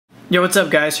Yo, what's up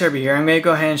guys, Herbie here. I'm going to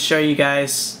go ahead and show you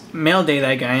guys mail day that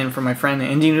I got in from my friend the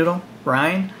Indynoodle,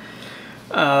 Ryan.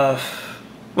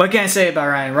 What can I say about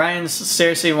Ryan? Ryan's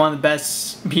seriously one of the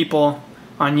best people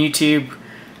on YouTube.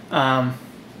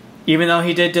 Even though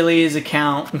he did delete his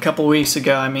account a couple weeks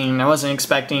ago, I mean, I wasn't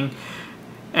expecting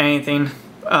anything.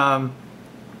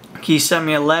 He sent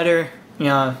me a letter, you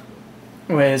know,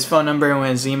 with his phone number and with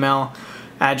his email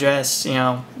address, you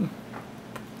know,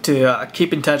 to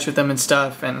keep in touch with them and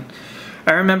stuff. And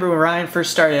I remember when Ryan first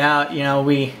started out, you know,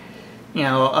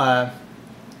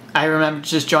 I remember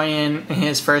just joining in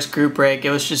his first group break. It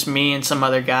was just me and some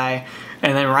other guy,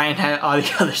 and then Ryan had all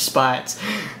the other spots,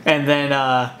 and then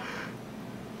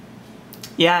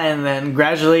yeah, and then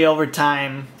gradually over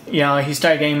time, you know, he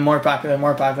started getting more popular,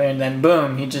 and then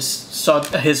boom, he just sold,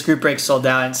 his group break sold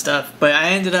out and stuff. But I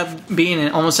ended up being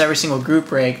in almost every single group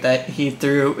break that he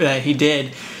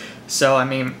did. So I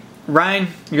mean, Ryan,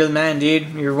 you're the man, dude.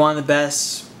 You're one of the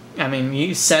best. I mean,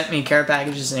 you sent me care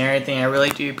packages and everything. I really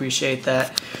do appreciate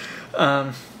that.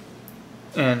 And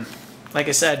like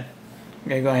I said, I'm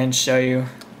gonna go ahead and show you.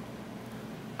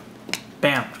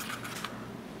 Bam.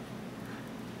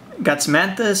 Got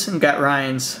Samantha's and got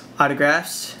Ryan's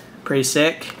autographs. Pretty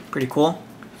sick, pretty cool.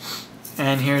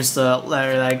 And here's the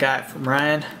letter that I got from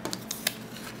Ryan,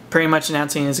 pretty much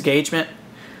announcing his engagement.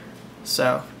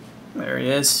 So there he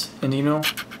is, Indynoodle.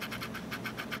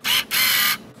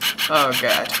 Oh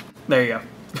god, there you go.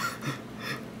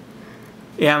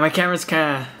 Yeah, my camera's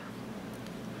kind of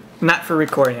not for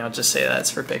recording. I'll just say that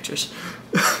it's for pictures,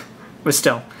 but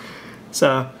still.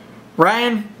 So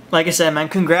Ryan, like I said, man,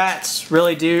 congrats.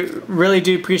 Really do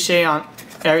appreciate on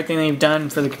everything that you've done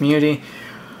for the community.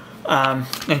 And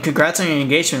congrats on your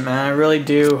engagement, man. I really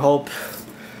do hope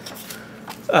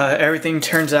everything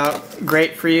turns out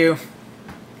great for you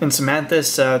and Samantha.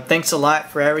 So thanks a lot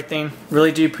for everything.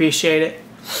 Really do appreciate it.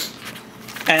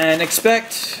 And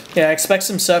expect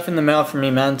some stuff in the mail from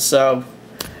me, man. So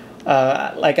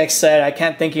like I said, I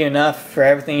can't thank you enough for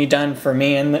everything you've done for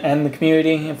me and the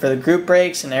community, and for the group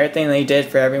breaks and everything that you did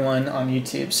for everyone on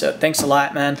YouTube. So thanks a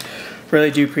lot, man.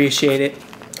 Really do appreciate it.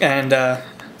 And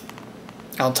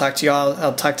I'll talk to you all.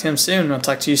 I'll talk to him soon. I'll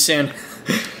talk to you soon.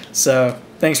 So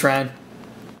thanks, Ryan.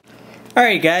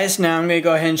 Alright guys, now I'm going to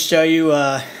go ahead and show you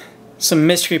some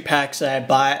mystery packs that I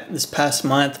bought this past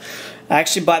month. I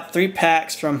actually bought 3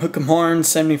 packs from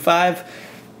hookemhornz75,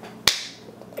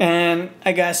 and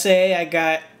I gotta say,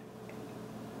 I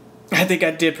think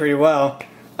I did pretty well.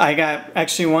 I got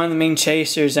actually one of the main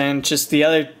chasers, and just the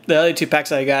other 2 packs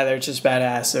that I got, they're just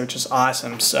badass. They're just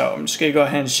awesome. So I'm just going to go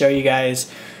ahead and show you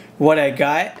guys what I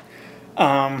got.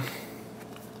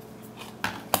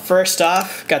 First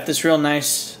off, got this real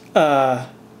nice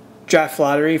draft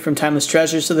lottery from Timeless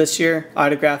Treasures of this year,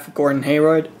 autograph of Gordon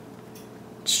Hayward.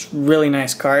 Just really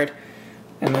nice card,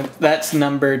 and that's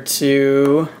numbered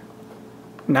to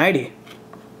 90. I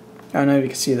don't know if you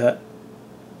can see that.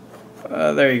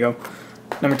 There you go,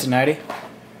 number to 90.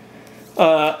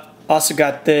 Also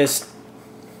got this,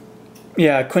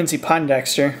 yeah, Quincy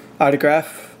Pondexter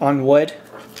autograph on wood,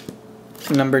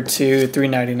 number to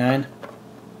 399.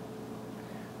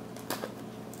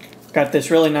 Got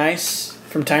this really nice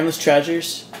from Timeless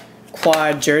Treasures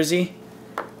quad jersey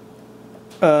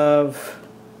of,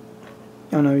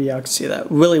 I don't know if y'all can see that,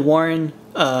 Willie Warren,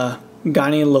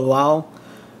 Gani Lawal,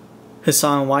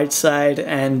 Hassan Whiteside,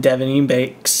 and Devin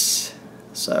Ebakes.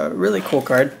 So really cool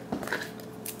card.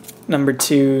 Number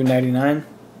 299.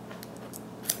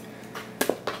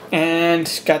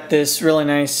 And got this really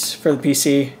nice for the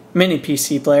PC, mini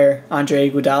PC player, Andre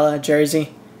Iguodala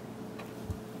jersey.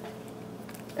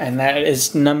 And that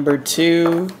is number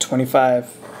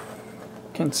 225.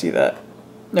 Can't see that.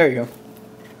 There you go.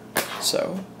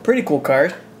 So, pretty cool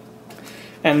card.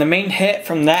 And the main hit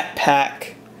from that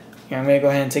pack, here, I'm going to go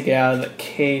ahead and take it out of the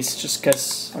case just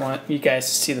because I want you guys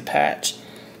to see the patch.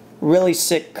 Really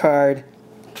sick card.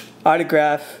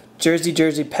 Autograph,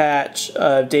 jersey patch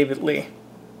of David Lee.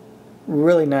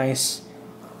 Really nice.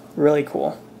 Really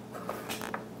cool.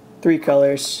 3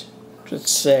 colors. Just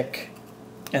sick.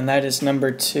 And that is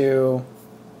number 2.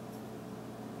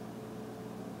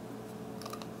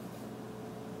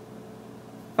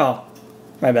 Oh,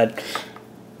 my bad.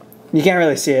 You can't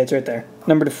really see it. It's right there.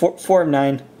 Number 4 of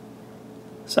 9.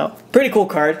 So, pretty cool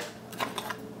card.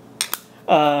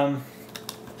 That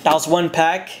was 1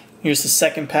 pack. Here's the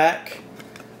 2nd pack.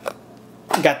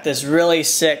 Got this really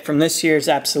sick from this year's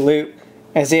Absolute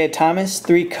Isaiah Thomas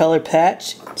 3-color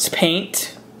patch. It's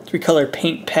paint. 3-color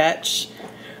paint patch.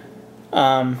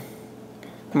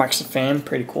 Marks the fan,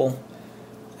 pretty cool.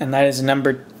 And that is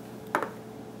number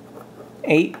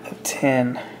 8 of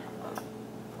 10.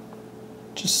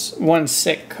 Just one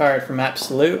sick card from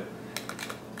Absolute.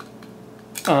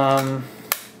 And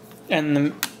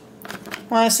I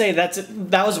want to say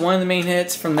that was one of the main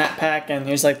hits from that pack, and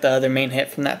here's like the other main hit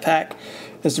from that pack.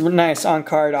 This nice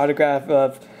on-card autograph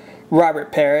of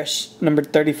Robert Parrish, number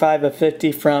 35 of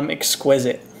 50 from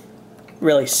Exquisite.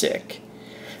 Really sick.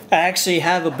 I actually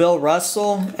have a Bill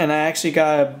Russell, and I actually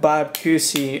got a Bob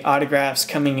Cousy autographs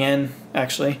coming in,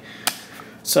 actually.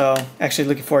 So, actually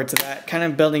looking forward to that. Kind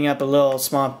of building up a little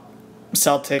small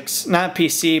Celtics, not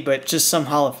PC, but just some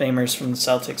Hall of Famers from the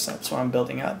Celtics. That's what I'm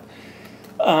building up.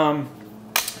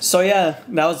 So yeah,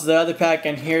 that was the other pack,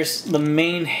 and here's the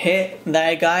main hit that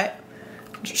I got.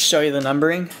 Just show you the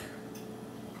numbering.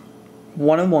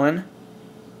 1/1.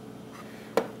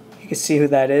 You can see who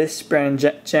that is,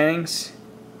 Brandon Jennings.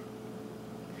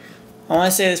 I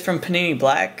want to say this from Panini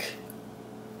Black.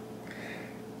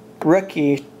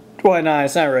 Rookie. Well, no,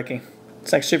 it's not a rookie.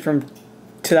 It's actually from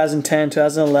 2010,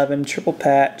 2011, triple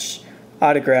patch,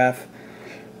 autograph.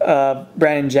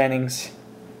 Brandon Jennings.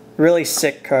 Really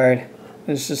sick card.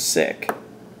 It's just sick.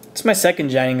 It's my second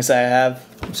Jennings I have.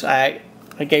 So I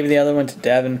gave the other one to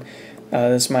Devin.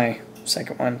 This is my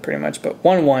second one, pretty much. But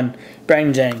 1/1,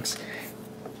 Brandon Jennings.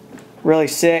 Really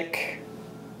sick.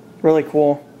 Really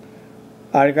cool.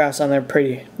 Autographs on there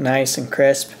pretty nice and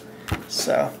crisp.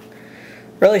 So,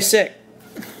 really sick.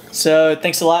 So,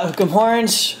 thanks a lot,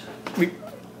 Hookemhornz. Be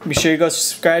sure you go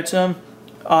subscribe to him.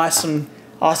 Awesome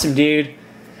dude.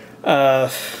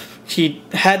 He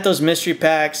had those mystery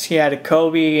packs. He had a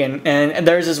Kobe, and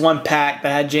there's this one pack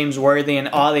that had James Worthy and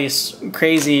all these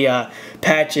crazy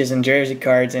patches and jersey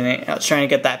cards in it. I was trying to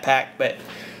get that pack, but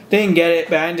didn't get it.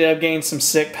 But I ended up getting some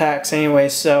sick packs anyway.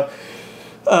 So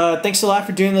thanks a lot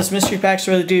for doing those mystery packs.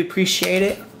 Really do appreciate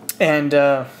it. And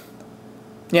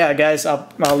yeah, guys,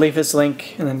 I'll leave this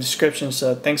link in the description.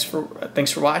 So thanks for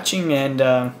watching. And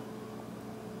oh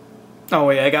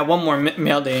wait, I got one more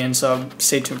mail day in, so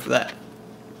stay tuned for that.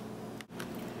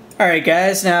 Alright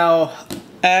guys, now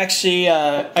actually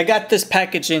I got this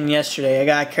package in yesterday. I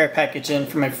got a care package in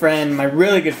for my friend, my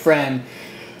really good friend,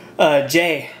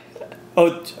 Jay,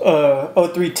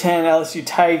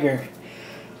 0310lsutiger.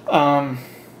 I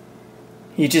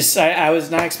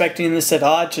was not expecting this at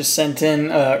all. Just sent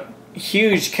in a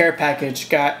huge care package.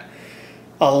 Got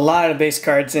a lot of base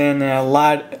cards in and a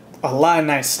lot of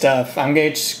nice stuff. I'm gonna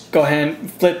just go ahead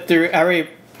and flip through.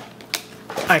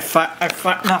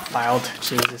 Not filed.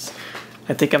 Jesus,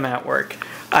 I think I'm at work.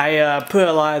 I put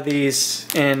a lot of these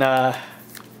in.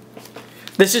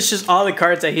 This is just all the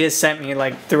cards that he has sent me,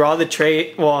 like through all the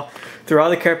through all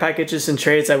the care packages and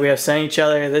trades that we have sent each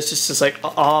other. This is just like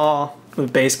all the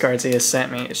base cards he has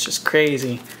sent me. It's just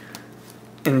crazy.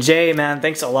 And Jay, man,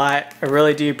 thanks a lot. I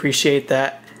really do appreciate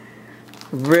that.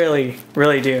 Really,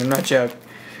 really do. No joke.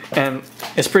 And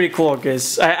it's pretty cool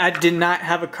because I did not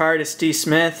have a card of Steve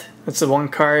Smith. That's the one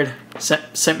card.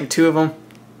 Sent me two of them.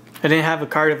 I didn't have a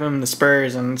card of him in the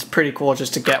Spurs, and it's pretty cool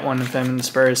just to get one of them in the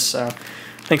Spurs. So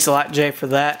thanks a lot, Jay, for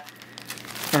that.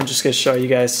 I'm just gonna show you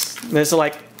guys. There's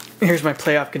like, here's my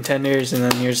playoff contenders, and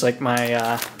then here's like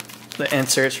my the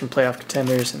inserts from playoff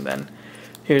contenders, and then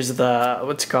here's the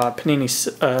what's it called, Panini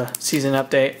season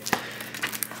update.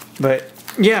 But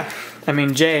yeah, I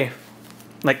mean, Jay.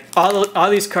 Like all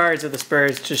these cards of the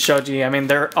Spurs just showed you. I mean,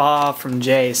 they're all from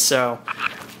Jay, so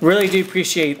really do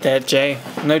appreciate that, Jay.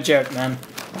 No joke, man.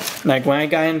 Like when I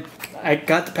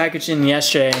got the package in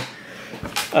yesterday.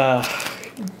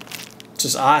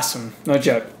 Just awesome, no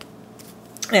joke.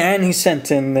 And he sent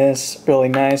in this really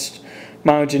nice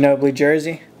Manu Ginobili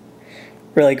jersey.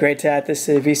 Really great to add this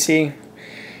to the VC.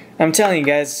 I'm telling you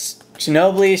guys,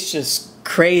 Ginobili is just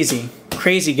crazy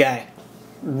guy.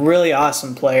 Really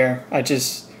awesome player. I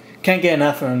just can't get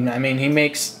enough of him. I mean, he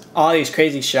makes all these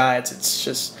crazy shots.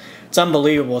 It's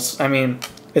unbelievable. I mean,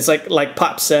 it's like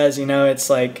Pop says, you know,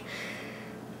 it's like,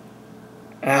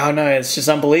 I don't know, it's just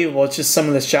unbelievable. It's just some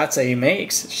of the shots that he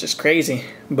makes. It's just crazy.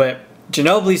 But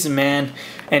Ginobili's a man,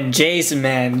 and Jay's a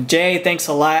man. Jay, thanks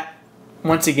a lot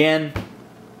once again.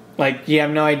 Like, you have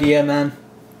no idea, man.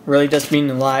 Really does mean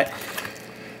a lot.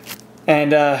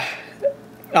 And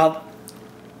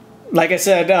like I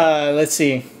said, let's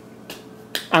see.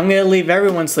 I'm going to leave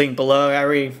everyone's link below.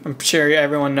 I'm sure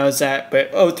everyone knows that.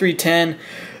 But 0310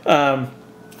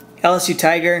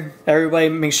 lsutiger. Everybody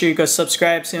make sure you go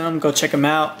subscribe to him. Go check him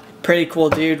out. Pretty cool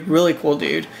dude. Really cool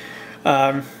dude.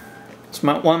 It's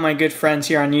one of my good friends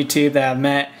here on YouTube that I've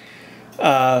met.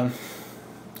 And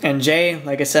Jay,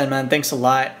 like I said, man, thanks a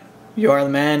lot. You are the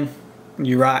man.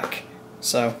 You rock.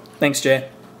 So, thanks, Jay.